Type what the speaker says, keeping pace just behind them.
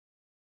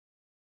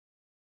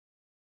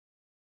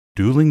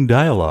Dueling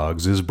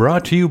Dialogues is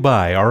brought to you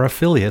by our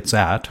affiliates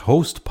at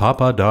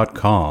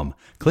hostpapa.com.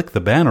 Click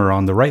the banner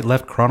on the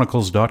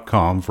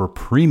rightleftchronicles.com for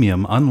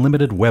premium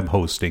unlimited web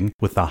hosting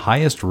with the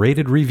highest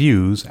rated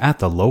reviews at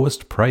the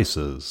lowest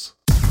prices.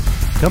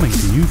 Coming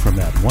to you from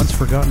that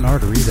once-forgotten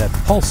artery that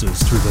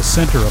pulses through the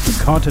center of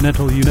the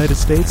continental United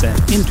States and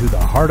into the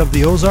heart of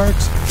the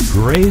Ozarks,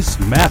 Grace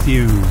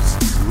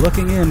Matthews.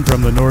 Looking in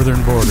from the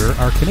northern border,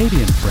 our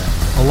Canadian friend,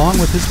 along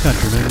with his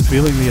countrymen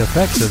feeling the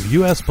effects of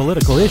U.S.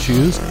 political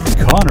issues,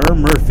 Connor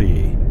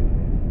Murphy.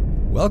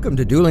 Welcome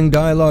to Dueling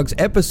Dialogues,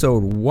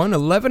 episode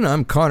 111.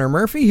 I'm Connor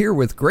Murphy here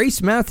with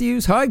Grace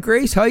Matthews. Hi,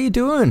 Grace. How you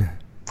doing?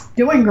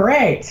 Doing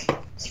great.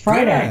 It's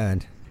Friday.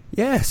 Good.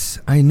 Yes,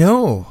 I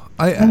know.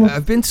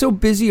 I've been so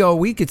busy all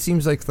week, it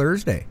seems like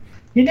Thursday.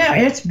 You know,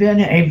 it's been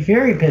a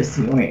very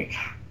busy week.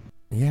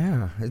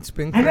 Yeah, it's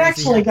been crazy. I've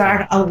actually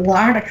got a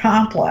lot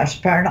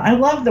accomplished, but I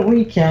love the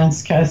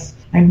weekends because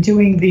I'm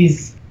doing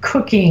these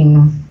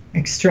cooking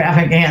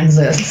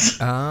extravaganzas.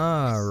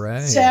 Ah,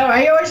 right. So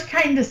I always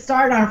kind of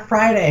start on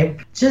Friday.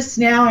 Just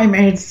now I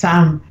made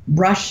some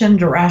Russian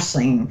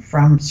dressing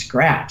from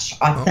scratch,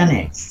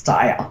 authentic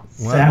style.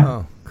 Wow,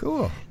 so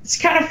cool.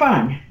 It's kind of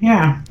fun,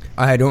 yeah.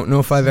 I don't know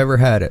if I've ever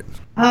had it.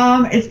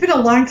 It's been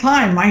a long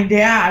time. My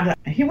dad,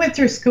 he went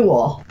through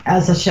school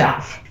as a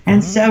chef.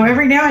 And so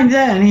every now and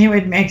then he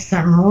would make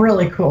some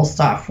really cool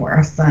stuff for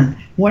us. And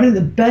one of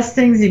the best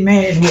things he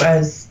made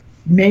was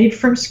made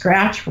from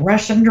scratch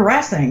Russian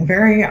dressing.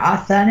 Very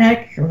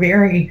authentic,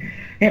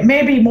 it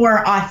may be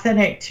more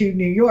authentic to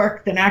New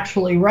York than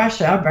actually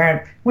Russia,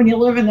 but when you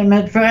live in the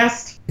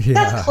Midwest,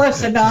 that's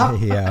close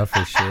enough. Yeah,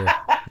 for sure.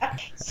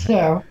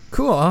 So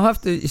cool. I'll have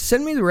to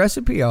send me the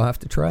recipe. I'll have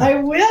to try it.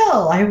 I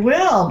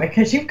will,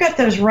 because you've got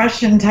those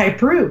Russian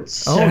type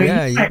roots. Oh, so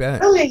yeah, you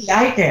bet. I really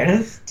like it.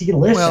 It's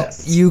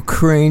delicious. Well,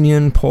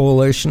 Ukrainian,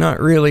 Polish,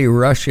 not really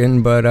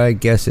Russian, but I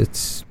guess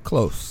it's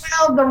close.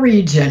 Well, the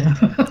region.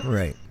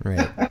 Right.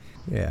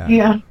 Yeah.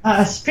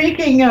 Yeah.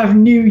 Speaking of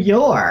New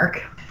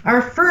York,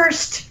 our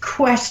first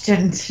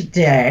question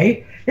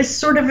today is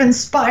sort of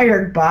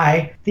inspired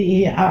by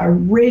the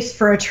race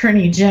for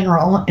Attorney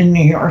General in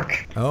New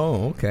York.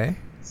 Oh, okay.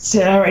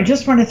 So I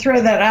just want to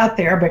throw that out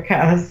there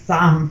because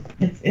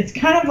it's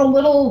kind of a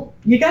little,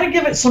 you got to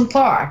give it some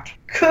thought.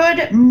 Could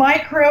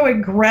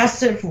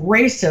microaggressive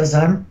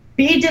racism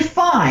be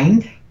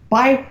defined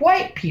by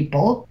white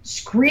people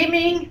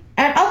screaming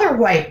at other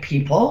white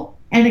people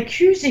and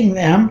accusing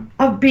them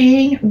of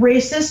being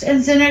racist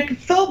and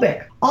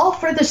xenophobic, all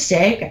for the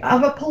sake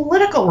of a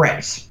political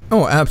race?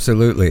 Oh,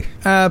 absolutely.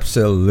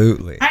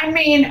 Absolutely. I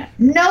mean,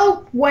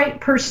 no white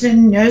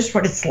person knows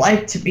what it's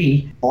like to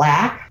be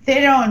black.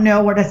 They don't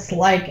know what it's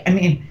like. I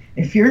mean,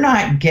 if you're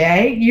not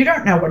gay, you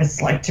don't know what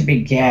it's like to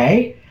be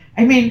gay.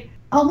 I mean,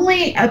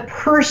 only a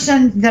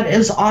person that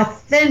is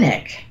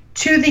authentic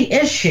to the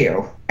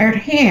issue at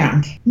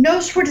hand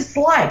knows what it's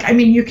like. I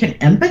mean, you can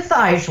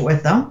empathize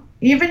with them,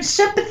 even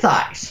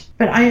sympathize.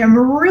 But I am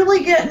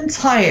really getting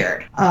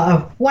tired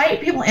of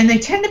white people, and they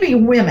tend to be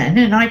women,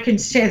 and I can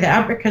say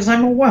that because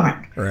I'm a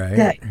woman.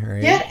 Right.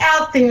 Get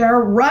out there,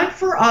 run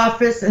for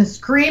office, and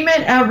scream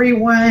at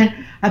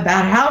everyone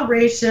about how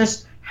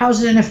racist, how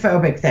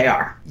xenophobic they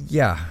are.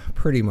 Yeah,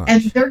 pretty much.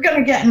 And they're going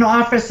to get in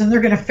office, and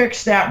they're going to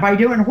fix that by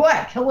doing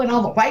what? Killing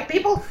all the white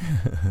people?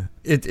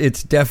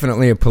 It's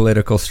definitely a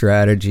political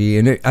strategy.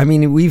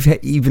 And we've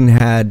even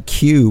had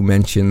Q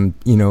mention,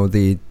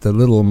 the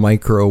little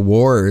micro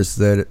wars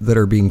that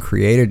are being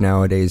created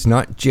nowadays,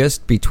 not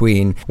just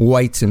between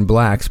whites and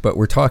blacks, but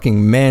we're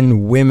talking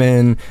men,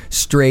 women,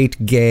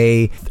 straight,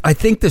 gay. I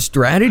think the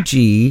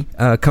strategy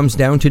comes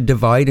down to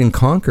divide and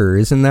conquer.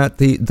 Isn't that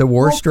the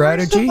war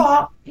strategy? First of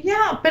all,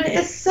 yeah, but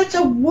it's such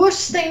a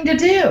wuss thing to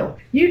do.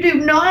 You do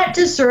not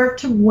deserve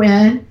to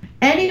win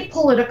any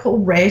political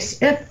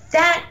race if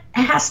that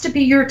has to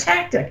be your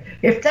tactic.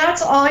 If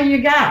that's all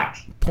you got.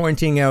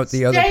 Pointing out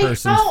the other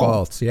person's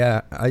faults.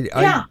 Yeah,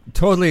 I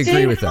totally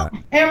agree with that.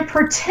 And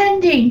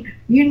pretending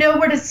you know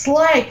what it's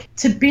like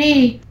to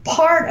be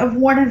part of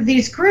one of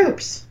these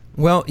groups.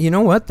 Well, you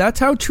know what? That's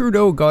how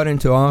Trudeau got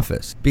into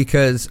office,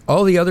 because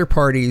all the other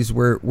parties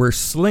were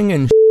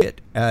slinging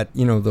shit at,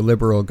 the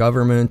Liberal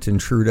government and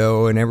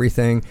Trudeau and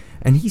everything,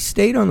 and he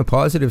stayed on the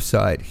positive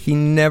side. He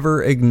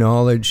never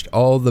acknowledged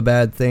all the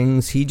bad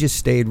things. He just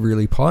stayed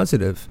really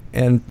positive.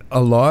 And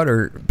a lot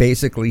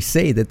basically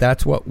say that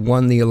that's what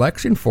won the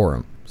election for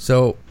him.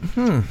 So,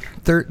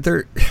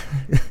 they're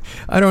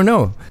I don't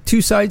know.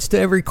 Two sides to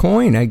every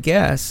coin, I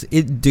guess.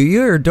 Do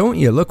you or don't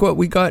you? Look what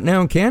we got now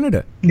in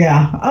Canada.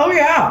 Yeah. Oh,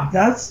 yeah.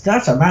 That's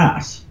a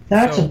mess.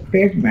 That's a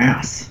big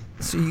mess.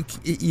 So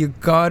you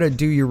got to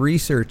do your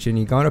research, and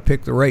you got to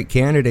pick the right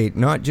candidate,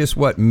 not just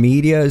what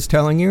media is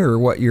telling you or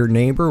what your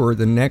neighbor or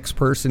the next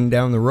person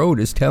down the road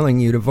is telling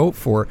you to vote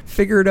for.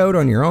 Figure it out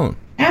on your own.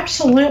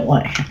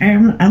 Absolutely.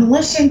 And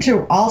listen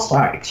to all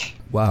sides.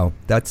 Wow,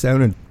 that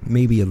sounded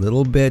maybe a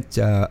little bit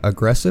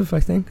aggressive, I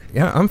think.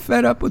 Yeah, I'm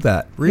fed up with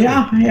that, really.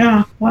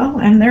 Yeah. Well,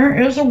 and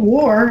there is a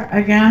war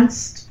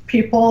against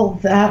people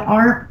that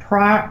aren't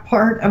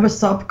part of a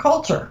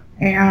subculture.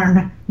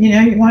 And,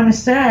 you want to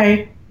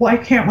say, why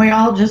can't we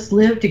all just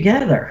live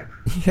together?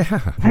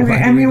 Yeah.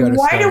 I mean,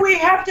 why do we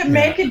have to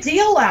make a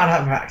deal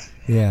out of it?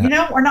 Yeah. You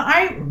know, when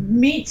I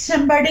meet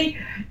somebody,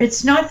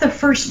 it's not the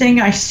first thing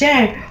I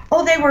say,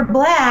 oh, they were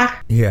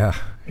black. Yeah.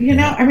 You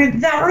know, I mean,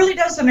 that really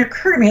doesn't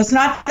occur to me. It's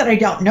not that I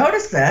don't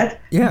notice it,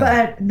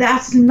 but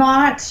that's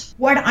not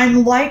what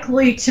I'm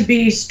likely to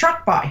be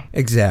struck by.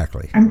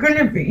 Exactly. I'm going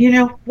to be, you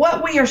know,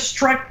 what we are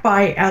struck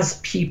by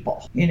as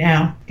people, you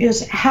know,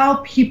 is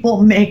how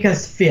people make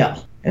us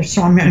feel. If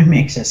someone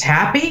makes us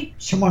happy,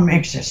 someone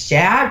makes us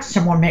sad,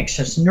 someone makes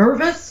us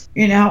nervous,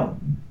 you know,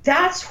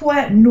 that's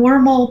what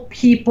normal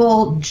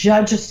people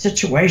judge a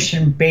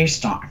situation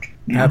based on.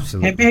 You know?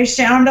 Absolutely. It may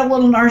sound a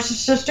little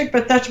narcissistic,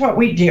 but that's what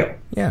we do.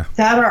 Yeah.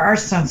 That are our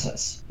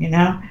senses, you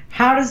know.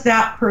 How does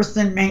that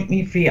person make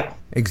me feel?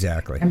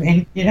 Exactly. I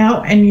mean, you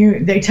know,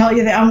 and they tell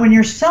you that when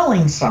you're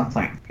selling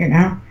something, you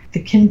know.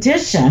 The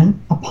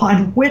condition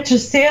upon which a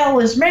sale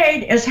is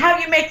made is how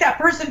you make that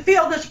person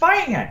feel that's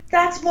buying it.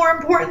 That's more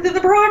important than the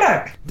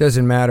product.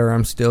 Doesn't matter.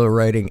 I'm still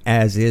writing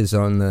as is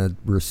on the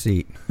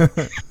receipt. We're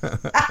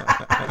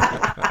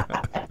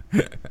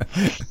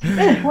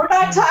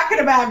not talking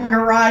about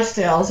garage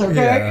sales,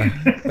 okay?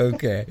 Yeah.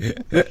 Okay.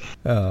 But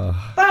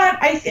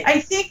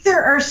I think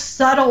there are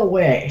subtle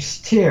ways,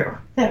 too,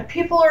 that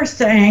people are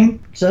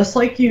saying, just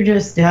like you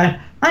just did,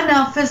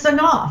 enough is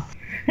enough.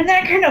 And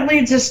that kind of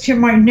leads us to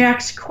my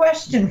next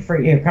question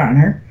for you,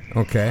 Connor.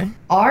 Okay.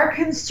 Are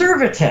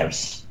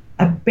conservatives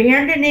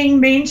abandoning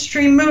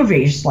mainstream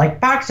movies,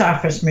 like box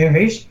office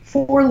movies,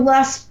 for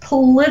less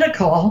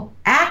political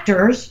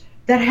actors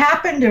that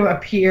happen to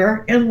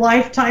appear in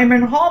Lifetime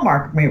and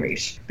Hallmark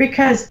movies?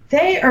 Because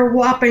they are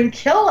whopping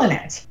killing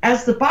it.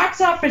 As the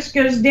box office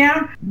goes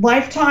down,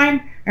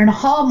 Lifetime and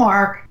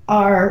Hallmark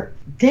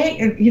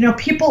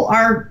people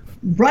are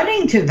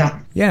running to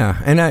them.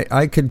 Yeah, and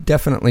I could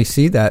definitely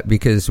see that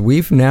because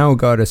we've now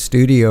got a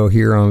studio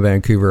here on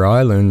Vancouver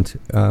Island,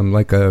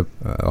 like a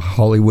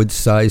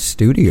Hollywood-sized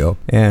studio,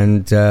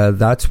 and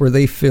that's where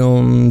they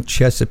film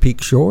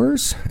Chesapeake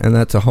Shores, and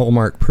that's a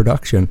Hallmark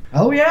production.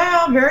 Oh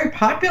yeah, very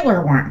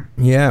popular one.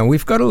 Yeah,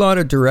 we've got a lot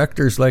of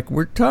directors, like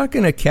we're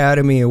talking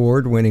Academy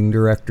Award-winning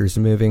directors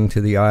moving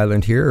to the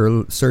island here,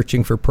 or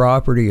searching for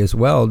property as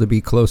well to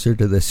be closer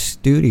to the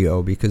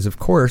studio, because of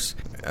course,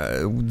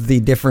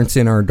 the difference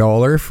in our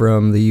dollar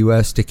from the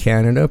U.S. to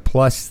Canada,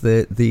 plus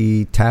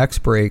the tax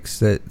breaks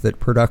that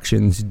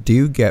productions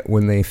do get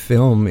when they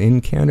film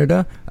in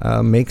Canada,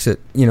 makes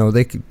it, you know,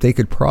 they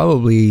could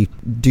probably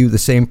do the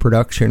same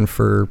production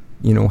for,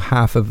 you know,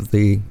 half of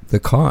the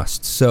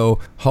costs. So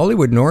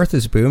Hollywood North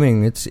is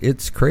booming.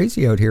 It's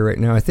crazy out here right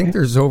now. I think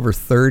there's over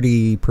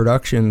 30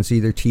 productions,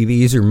 either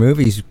TVs or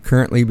movies,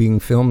 currently being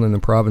filmed in the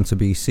province of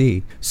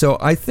BC. So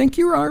I think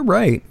you are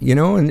right, you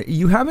know, and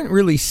you haven't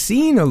really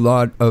seen a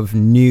lot of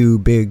new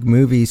big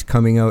movies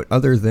coming out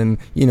other than,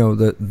 you know,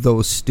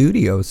 those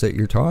studios that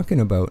you're talking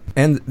about.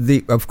 And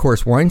of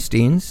course,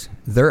 Weinstein's,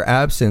 their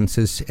absence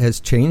has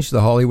changed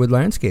the Hollywood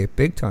landscape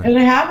big time.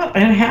 It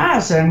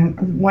has,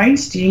 and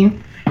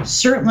Weinstein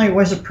certainly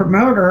was a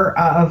promoter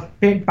of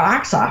big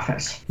box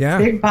office. Yeah.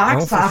 Big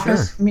box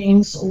office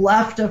means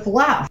left of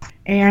left.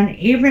 And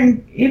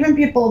even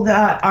people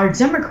that are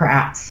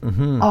Democrats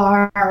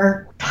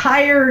are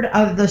tired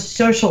of the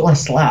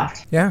socialist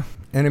left. Yeah.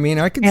 And I mean,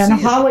 I could see And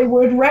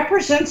Hollywood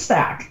represents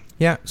that.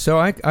 Yeah, so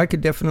I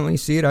could definitely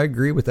see it. I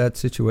agree with that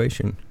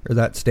situation, or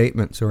that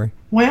statement, sorry.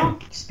 Well,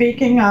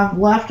 speaking of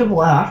left,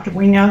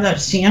 we know that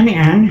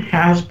CNN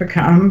has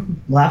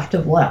become left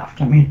of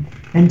left. I mean,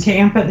 in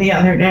Tampa the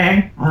other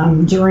day,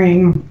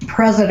 during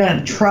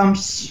President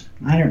Trump's,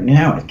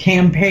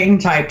 campaign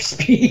type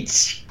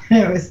speech,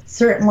 it was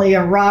certainly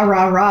a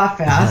rah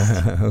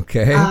fest.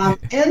 Okay.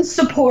 In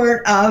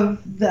support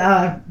of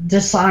the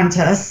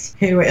DeSantis,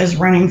 who is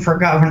running for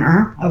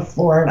governor of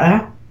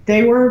Florida.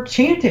 They were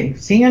chanting,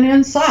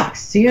 CNN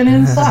sucks,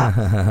 CNN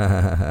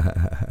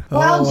sucks.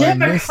 Well,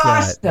 Jim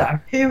Acosta,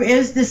 who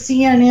is the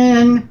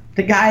CNN,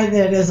 the guy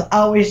that is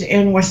always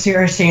in with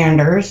Sarah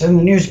Sanders in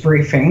the news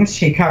briefings,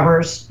 he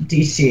covers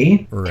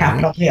D.C.,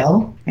 Capitol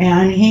Hill,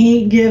 and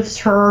he gives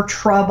her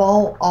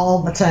trouble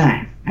all the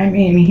time. I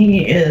mean,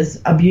 he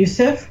is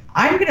abusive.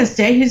 I'm going to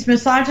say he's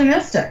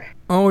misogynistic.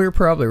 Oh, you're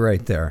probably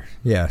right there.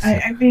 Yes.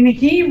 I mean,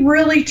 he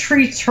really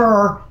treats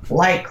her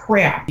like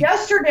crap.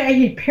 Yesterday,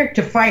 he picked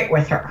a fight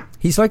with her.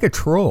 He's like a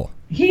troll.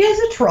 He is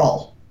a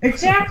troll.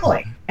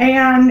 Exactly.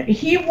 And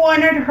he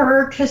wanted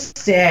her to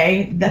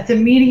say that the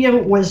media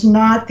was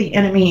not the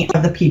enemy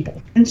of the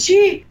people. And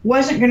she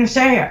wasn't going to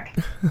say it.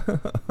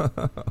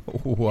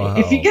 Wow.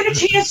 If you get a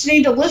chance, you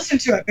need to listen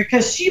to it,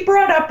 because she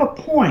brought up a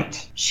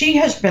point. She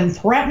has been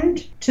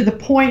threatened to the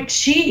point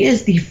she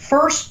is the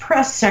first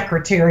press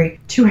secretary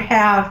to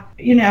have,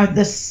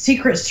 the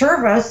Secret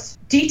Service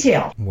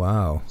detail.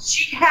 Wow.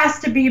 She has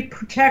to be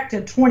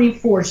protected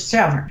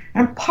 24/7.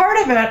 And part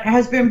of it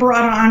has been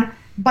brought on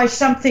by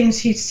some things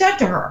he said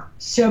to her.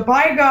 So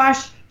by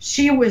gosh,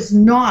 she was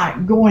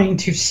not going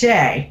to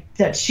say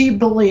that she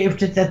believed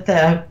that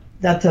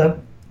the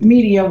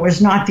media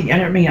was not the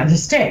enemy of the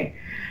state.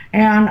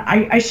 And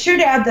I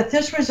should add that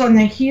this was on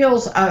the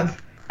heels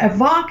of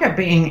Ivanka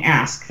being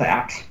asked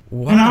that.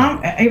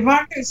 Wow. And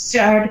Ivanka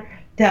said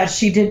that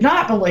she did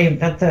not believe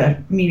that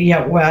the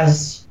media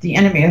was the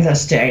enemy of the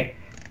state.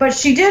 But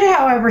she did,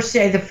 however,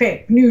 say the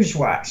fake news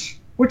was,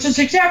 which is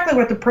exactly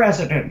what the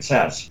president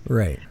says.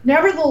 Right.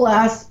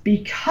 Nevertheless,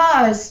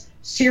 because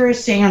Sarah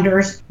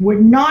Sanders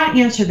would not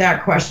answer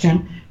that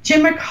question,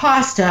 Jim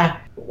Acosta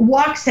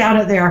walks out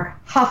of there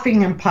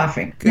huffing and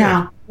puffing. Good.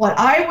 Now, what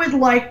I would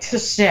like to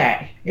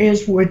say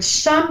is, would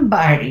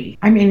somebody,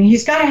 I mean,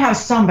 he's got to have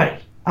somebody,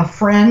 a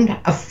friend,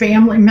 a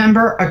family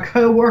member, a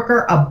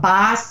coworker, a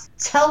boss,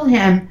 tell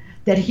him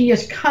that he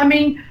is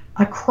coming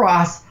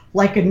across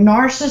like a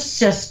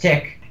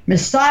narcissistic,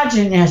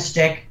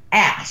 misogynistic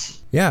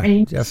ass. Yeah, and he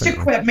needs definitely.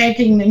 to quit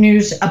making the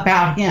news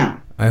about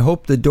him. I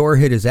hope the door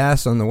hit his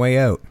ass on the way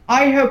out.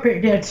 I hope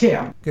it did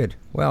too. Good.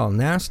 Well,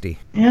 nasty.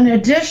 In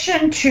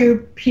addition to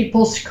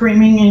people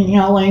screaming and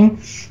yelling,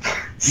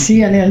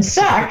 CNN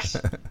sucks,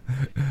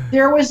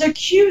 there was a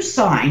Q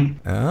sign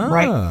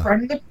right in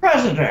front of the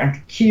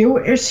president. Q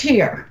is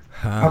here.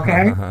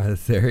 Okay?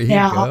 There you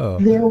now, go.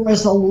 There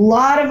was a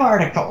lot of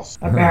articles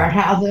about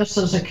how this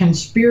is a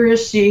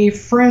conspiracy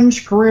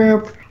fringe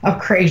group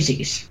of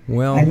crazies.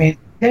 Well, I mean,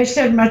 they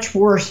said much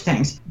worse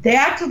things. They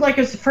acted like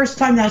it's the first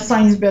time that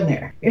sign's been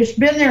there. It's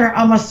been there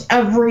almost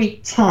every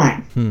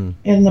time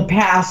in the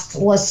past,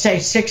 let's say,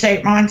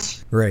 6-8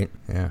 months. Right,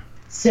 yeah.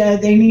 So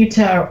they need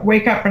to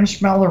wake up and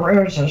smell the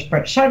roses.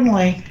 But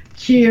suddenly,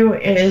 Q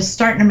is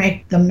starting to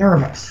make them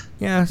nervous.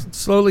 Yeah,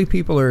 slowly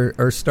people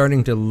are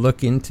starting to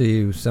look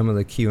into some of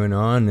the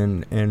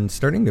QAnon and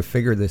starting to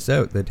figure this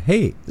out, that,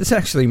 hey, this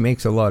actually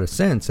makes a lot of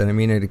sense. And I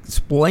mean, it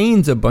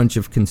explains a bunch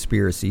of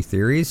conspiracy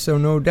theories, so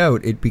no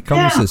doubt it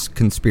becomes this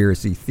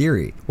conspiracy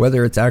theory.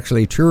 Whether it's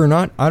actually true or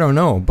not, I don't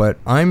know, but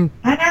I don't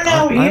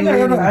know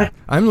either.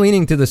 I'm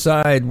leaning to the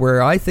side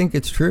where I think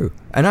it's true,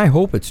 and I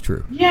hope it's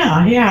true.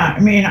 Yeah. I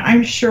mean,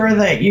 I'm sure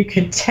that you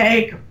could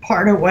take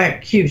part of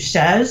what Q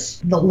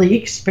says, the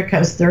leaks,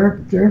 because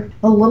they're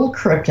a little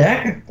cryptic,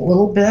 a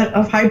little bit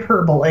of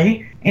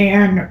hyperbole,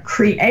 and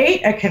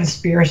create a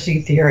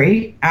conspiracy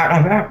theory out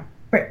of it.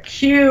 But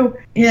Q,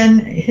 in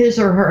his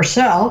or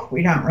herself,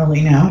 we don't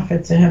really know if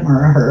it's a him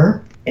or a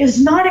her,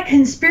 is not a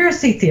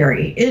conspiracy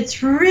theory.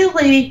 It's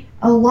really,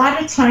 a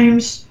lot of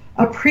times,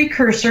 a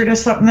precursor to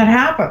something that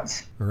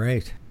happens.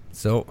 Right.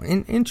 So,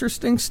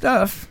 interesting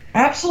stuff.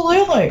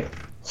 Absolutely.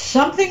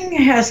 Something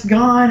has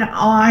gone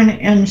on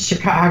in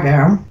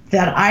Chicago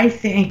that I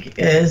think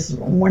is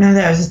one of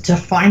those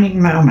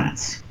defining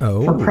moments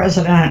for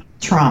President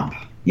Trump.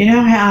 You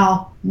know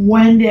how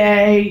one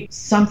day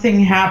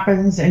something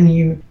happens and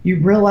you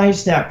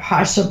realize that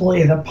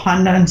possibly the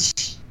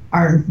pundits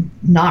are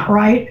not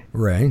right?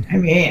 Right. I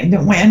mean,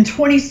 in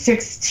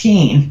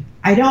 2016,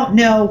 I don't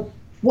know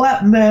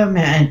what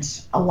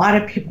moment a lot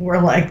of people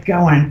were like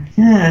going,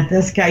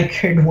 this guy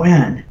could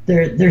win.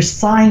 There's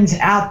signs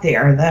out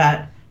there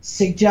that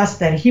suggest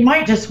that he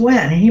might just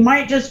win. He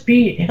might just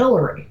beat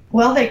Hillary.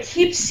 Well, they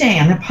keep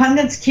saying, the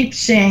pundits keep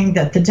saying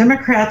that the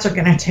Democrats are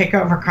going to take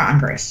over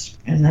Congress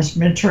in this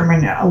midterm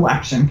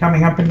election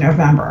coming up in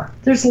November.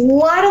 There's a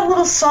lot of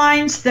little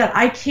signs that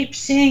I keep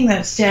seeing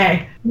that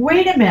say,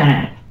 wait a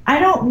minute,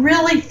 I don't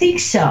really think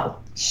so.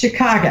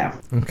 Chicago.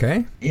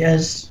 Okay.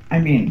 Is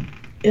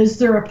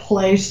there a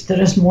place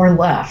that is more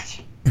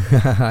left?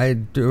 I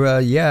do,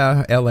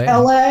 yeah, L.A.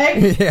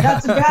 L.A.? Yeah.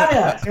 That's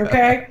about it,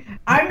 okay?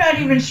 I'm not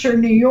even sure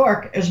New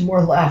York is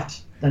more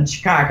left than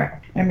Chicago.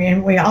 I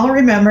mean, we all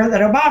remember that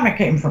Obama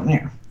came from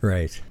there.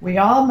 Right. We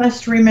all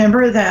must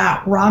remember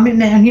that Rahm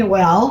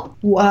Emanuel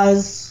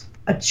was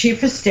a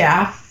chief of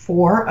staff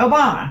for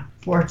Obama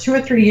for 2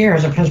 or 3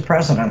 years of his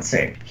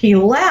presidency. He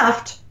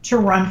left to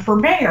run for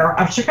mayor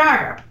of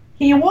Chicago.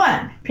 He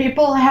won.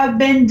 People have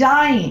been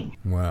dying.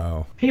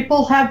 Wow.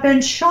 People have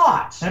been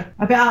shot.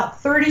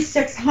 About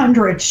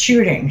 3,600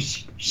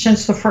 shootings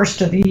since the first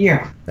of the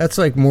year. That's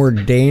like more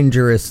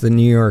dangerous than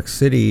New York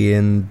City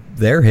in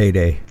their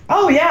heyday.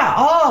 Oh,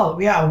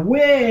 yeah,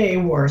 way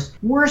worse.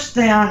 Worse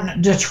than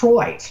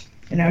Detroit.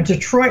 You know,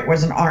 Detroit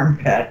was an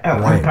armpit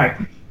at one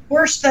point.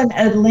 Worse than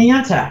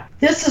Atlanta.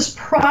 This is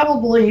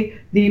probably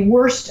the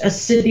worst a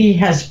city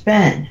has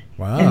been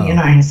in the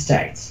United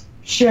States.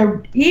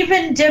 So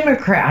even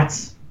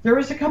Democrats, there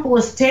was a couple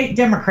of state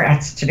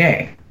Democrats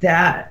today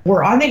that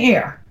were on the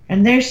air,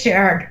 and they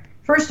said,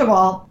 first of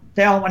all,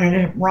 they all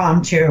wanted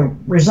Rahm to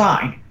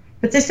resign.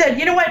 But they said,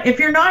 you know what, if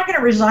you're not going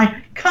to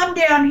resign, come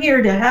down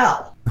here to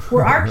hell,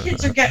 where our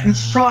kids are getting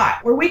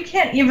shot, where we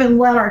can't even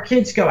let our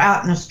kids go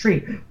out in the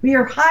street. We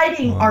are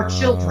hiding our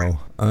children.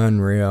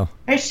 Unreal.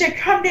 I said,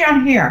 come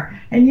down here.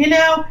 And you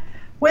know,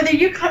 whether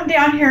you come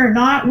down here or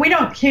not, we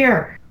don't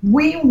care.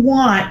 We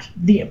want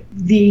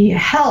the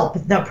help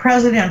that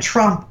President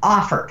Trump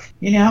offered.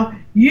 You know,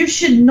 you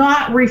should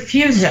not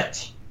refuse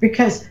it,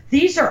 because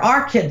these are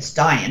our kids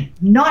dying,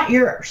 not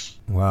yours.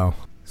 Wow.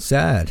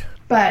 Sad.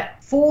 But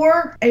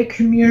for a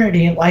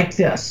community like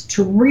this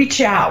to reach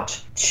out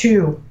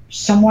to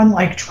someone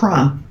like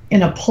Trump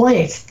in a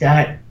place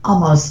that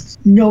almost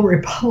no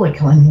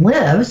Republican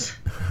lives,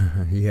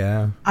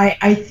 Yeah.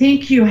 I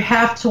think you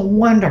have to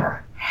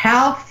wonder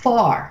how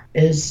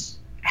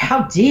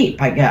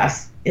deep, I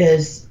guess,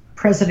 is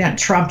President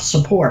Trump's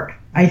support?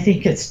 I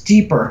think it's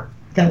deeper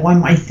than one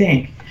might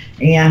think.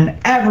 And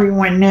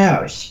everyone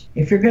knows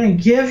if you're going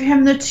to give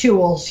him the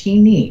tools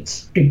he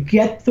needs to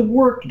get the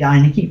work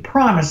done he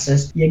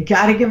promises, you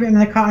got to give him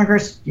the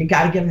Congress, you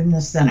got to give him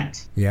the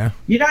Senate. Yeah.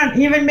 You don't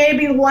even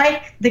maybe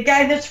like the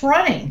guy that's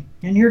running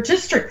in your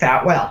district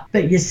that well,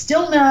 but you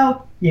still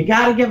know you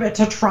got to give it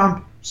to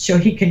Trump so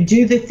he can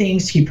do the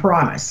things he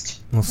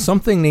promised. Well,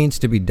 something needs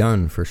to be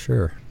done for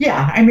sure.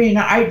 Yeah, I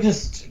mean,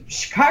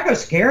 Chicago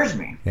scares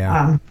me.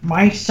 Yeah.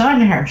 My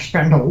son had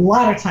spent a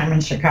lot of time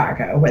in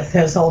Chicago with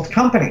his old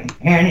company,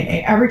 and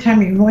every time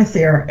he went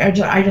there, I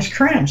just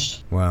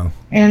cringed. Wow.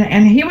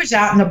 And he was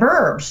out in the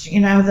burbs.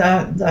 You know,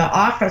 the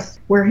office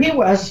where he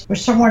was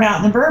somewhere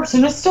out in the burbs,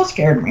 and it still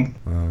scared me.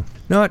 Wow.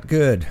 Not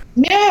good.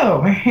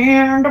 No,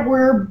 and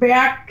we're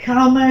back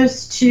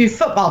almost to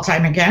football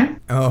time again.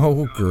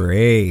 Oh,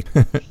 great.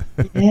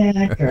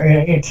 Yeah,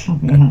 great.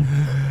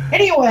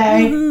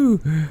 Anyway,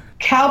 Woo-hoo.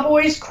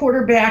 Cowboys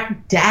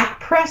quarterback Dak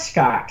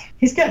Prescott,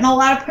 he's getting a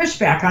lot of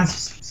pushback on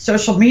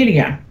social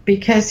media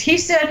because he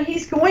said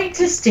he's going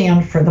to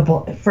stand for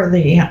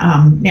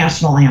the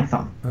national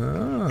anthem.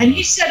 Oh. And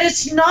he said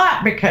it's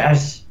not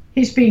because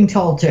he's being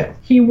told to.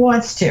 He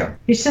wants to.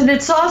 He said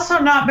it's also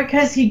not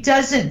because he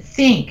doesn't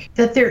think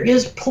that there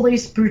is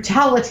police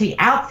brutality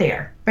out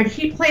there, but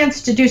he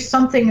plans to do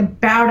something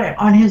about it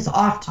on his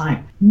off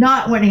time,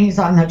 not when he's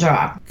on the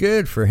job.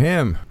 Good for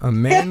him. A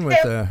man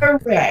with a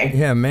hooray.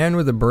 Yeah, a man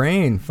with a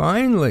brain.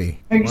 Finally.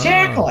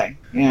 Exactly.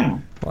 Yeah.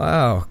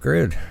 Wow.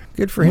 Good.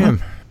 Good for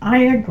him. I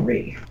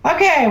agree.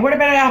 Okay, what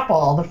about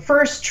Apple? The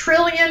first $1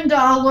 trillion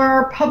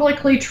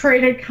publicly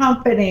traded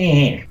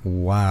company.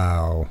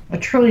 Wow. $1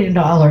 trillion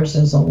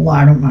is a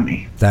lot of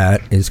money.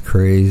 That is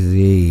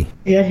crazy.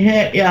 It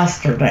hit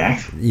yesterday.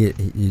 You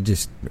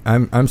just,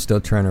 I'm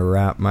still trying to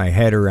wrap my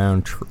head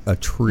around a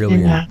trillion.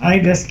 Yeah, I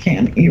just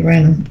can't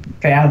even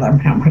fathom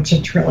how much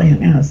 $1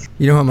 trillion is.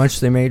 You know how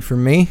much they made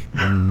from me?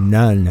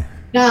 None.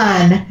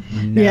 None.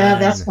 Yeah,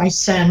 that's my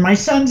son. My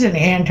son's an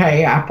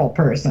anti-Apple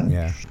person.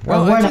 Yeah.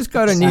 Well, I just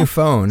got a new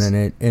phone,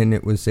 and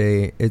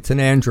it's an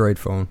Android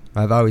phone.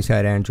 I've always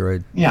had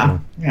Android. Yeah,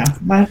 so.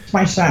 yeah.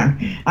 My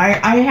son.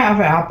 I have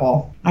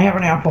Apple. I have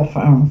an Apple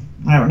phone.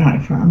 I have an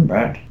iPhone,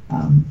 but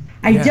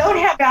I don't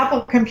have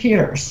Apple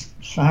computers.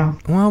 So.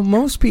 Well,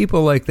 most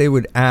people, they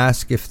would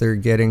ask if they're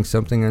getting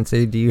something and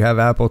say, do you have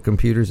Apple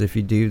computers? If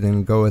you do,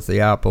 then go with the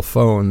Apple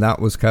phone. That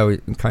was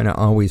kind of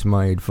always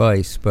my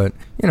advice. But,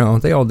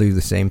 they all do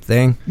the same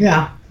thing.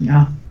 Yeah,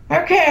 yeah.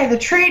 Okay, the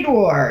trade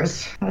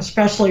wars,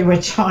 especially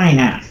with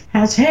China,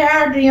 has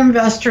had the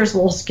investors a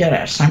little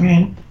skittish. I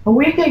mean, a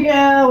week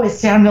ago, it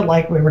sounded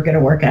like we were going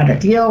to work out a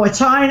deal with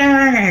China,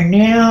 and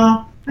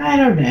now, I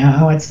don't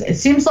know. It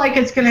seems like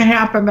it's going to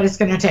happen, but it's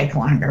going to take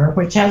longer,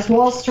 which has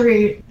Wall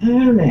Street, I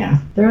don't know.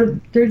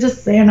 They're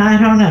just saying, I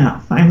don't know.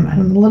 I'm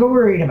a little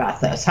worried about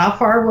this. How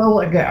far will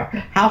it go?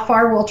 How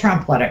far will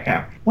Trump let it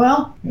go?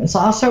 Well, there's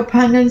also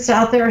pundits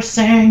out there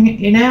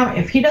saying,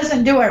 if he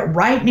doesn't do it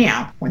right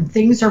now, when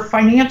things are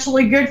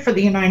financially good for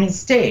the United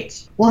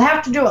States, we'll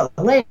have to do it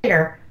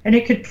later, and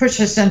it could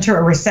push us into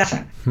a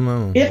recession.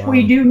 If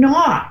we do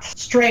not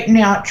straighten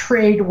out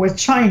trade with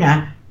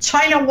China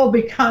will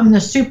become the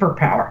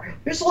superpower.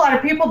 There's a lot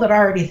of people that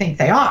already think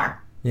they are.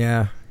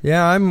 Yeah.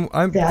 Yeah, I'm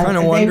kind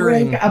of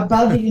wondering. They rank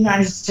above the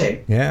United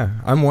States. Yeah,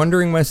 I'm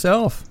wondering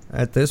myself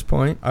at this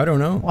point. I don't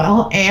know.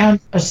 Well, and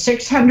a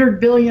 $600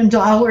 billion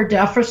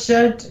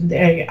deficit.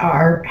 They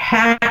are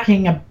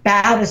hacking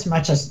about as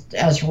much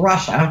as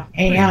Russia,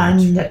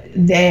 and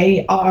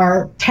they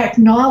are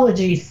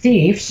technology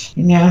thieves.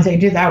 They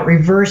do that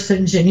reverse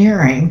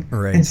engineering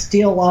and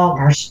steal all of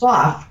our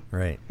stuff.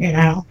 Right.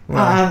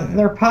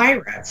 They're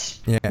pirates.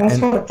 Yeah, that's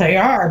what they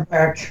are.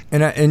 But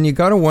and you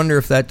got to wonder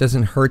if that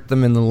doesn't hurt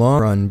them in the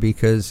long run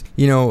because,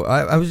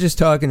 I was just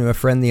talking to a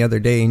friend the other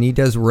day, and he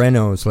does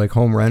renos, like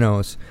home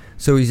renos.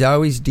 So he's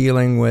always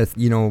dealing with,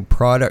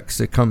 products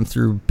that come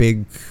through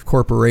big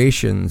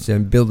corporations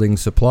and building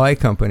supply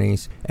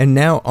companies. And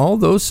now all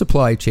those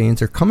supply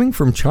chains are coming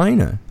from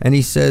China. And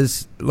he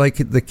says,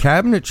 the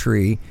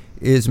cabinetry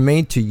is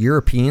made to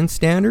European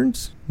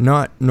standards,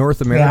 not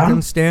North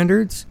American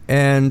standards.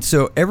 And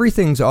so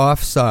everything's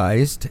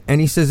off-sized.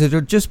 And he says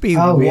it'll just be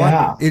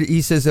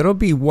he says it'll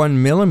be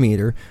 1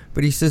 millimeter,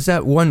 but he says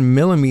that 1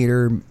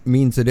 millimeter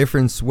means the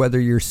difference whether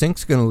your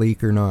sink's going to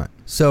leak or not.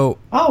 So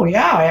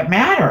it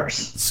matters.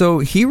 So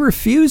he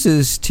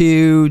refuses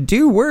to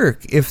do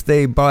work if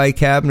they buy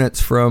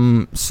cabinets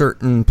from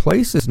certain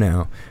places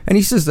now. And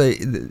he says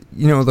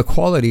the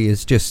quality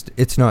is just,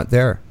 it's not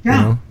there.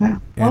 Yeah. Well,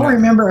 I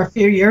remember a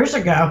few years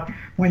ago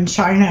when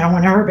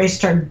everybody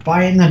started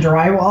buying the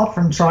drywall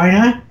from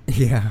China.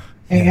 Yeah.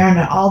 And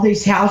all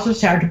these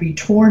houses had to be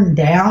torn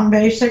down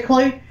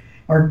basically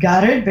or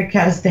gutted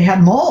because they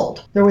had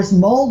mold. There was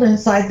mold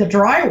inside the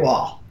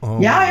drywall. Oh,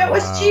 it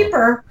was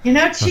cheaper.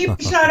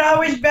 Cheap's not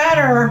always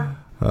better.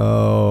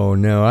 Oh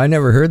no, I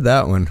never heard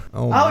that one.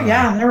 Oh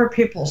yeah, there were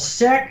people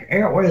sick.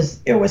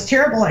 It was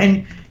terrible,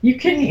 and you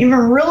couldn't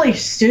even really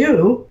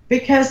sue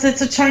because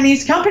it's a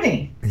Chinese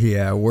company.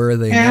 Yeah, where are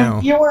they and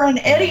now? You were an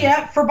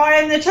idiot for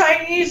buying the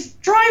Chinese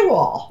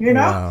drywall,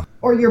 Wow.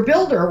 or your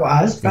builder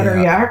was,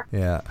 better yet.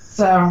 Yeah.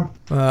 So.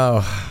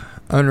 Oh,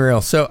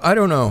 unreal. So I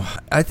don't know.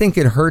 I think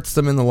it hurts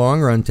them in the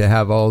long run to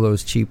have all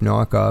those cheap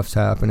knockoffs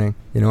happening.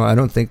 I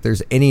don't think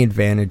there's any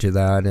advantage of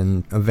that.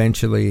 And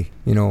eventually,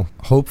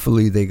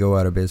 hopefully they go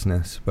out of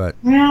business. But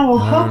yeah, well,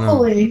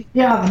 hopefully,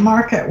 the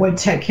market would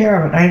take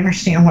care of it. I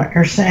understand what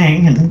you're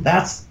saying, and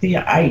that's the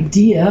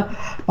idea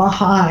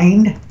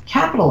behind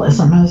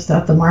capitalism, is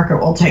that the market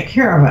will take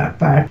care of it.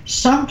 But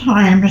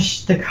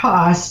sometimes the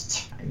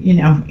cost,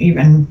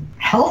 even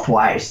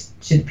health-wise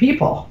to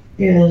people,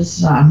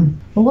 is a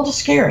little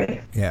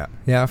scary.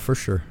 Yeah, for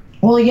sure.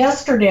 Well,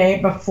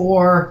 yesterday,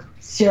 before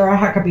Sarah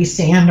Huckabee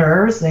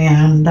Sanders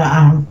and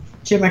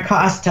Jim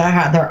Acosta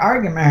had their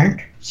argument,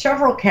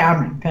 several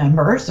cabinet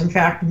members, in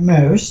fact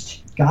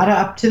most, got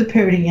up to the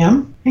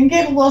podium and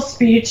gave a little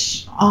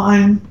speech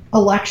on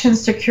election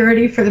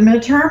security for the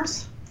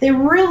midterms. They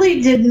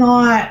really did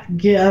not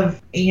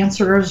give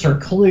answers or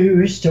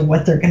clues to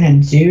what they're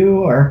going to do,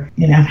 or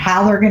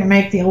how they're going to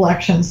make the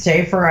election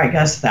safer. I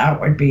guess that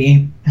would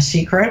be a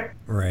secret.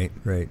 Right.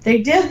 They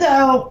did,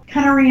 though,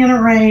 kind of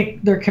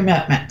reiterate their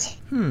commitment.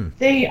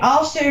 They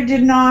also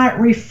did not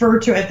refer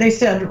to it. They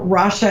said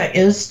Russia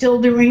is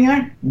still doing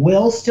it,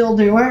 will still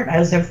do it,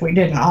 as if we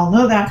didn't all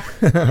know that.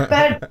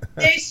 But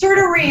they sort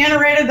of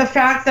reiterated the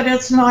fact that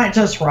it's not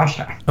just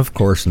Russia. Of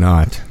course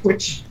not.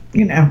 Which,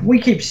 we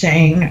keep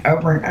saying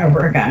over and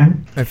over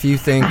again. If you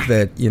think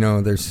that,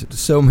 there's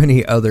so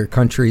many other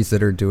countries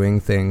that are doing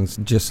things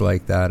just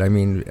like that, I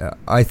mean,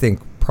 I think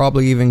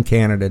probably even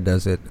Canada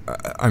does it.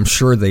 I'm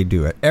sure they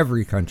do it.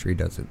 Every country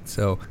does it.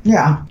 So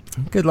yeah,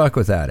 good luck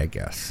with that, I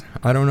guess.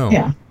 I don't know.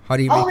 Yeah. How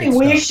do you make Only it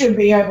we stop? should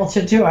be able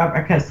to do it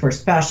because we're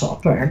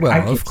special. But Well, I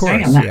keep of course.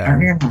 saying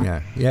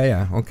that.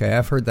 Yeah. Okay,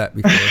 I've heard that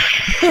before.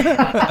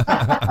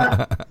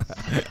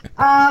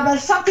 But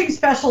something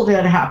special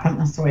did happen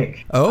this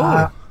week.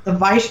 Oh. The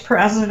vice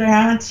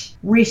president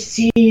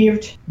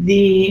received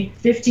the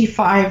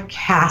 55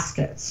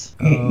 caskets.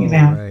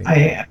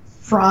 Right.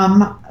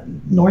 From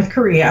North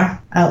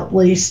Korea. At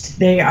least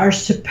they are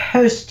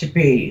supposed to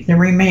be the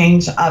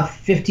remains of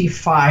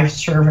 55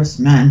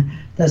 servicemen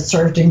that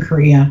served in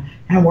Korea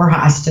and were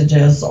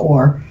hostages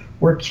or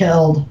were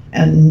killed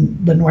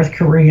in the North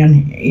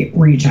Korean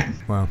region.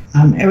 Wow.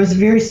 It was a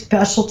very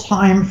special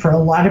time for a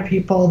lot of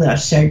people that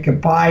said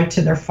goodbye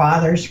to their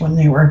fathers when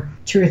they were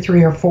 2 or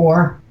 3 or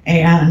 4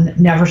 and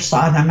never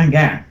saw them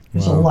again.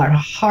 There's a lot of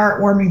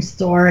heartwarming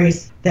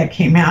stories that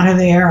came out of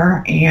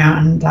there,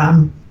 and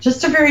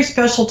just a very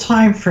special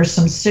time for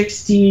some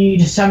 60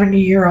 to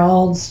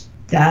 70-year-olds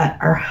that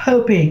are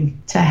hoping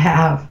to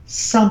have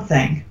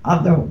something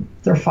of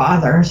their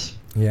fathers.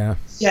 Yeah.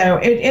 So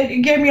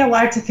it gave me a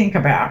lot to think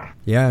about.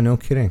 Yeah, no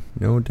kidding.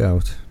 No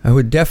doubt. I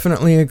would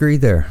definitely agree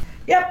there.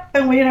 Yep,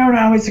 and we don't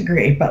always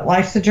agree, but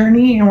life's a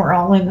journey, and we're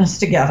all in this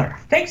together.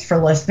 Thanks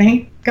for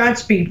listening.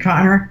 Godspeed,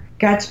 Connor.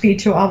 Godspeed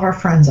to all of our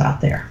friends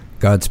out there.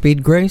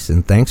 Godspeed, Grace,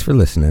 and thanks for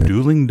listening.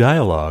 Dueling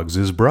Dialogues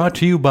is brought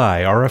to you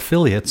by our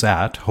affiliates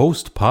at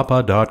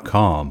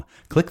hostpapa.com.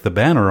 Click the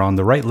banner on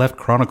the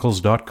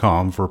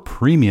rightleftchronicles.com for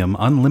premium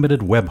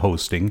unlimited web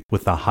hosting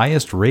with the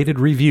highest rated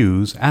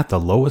reviews at the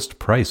lowest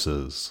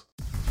prices.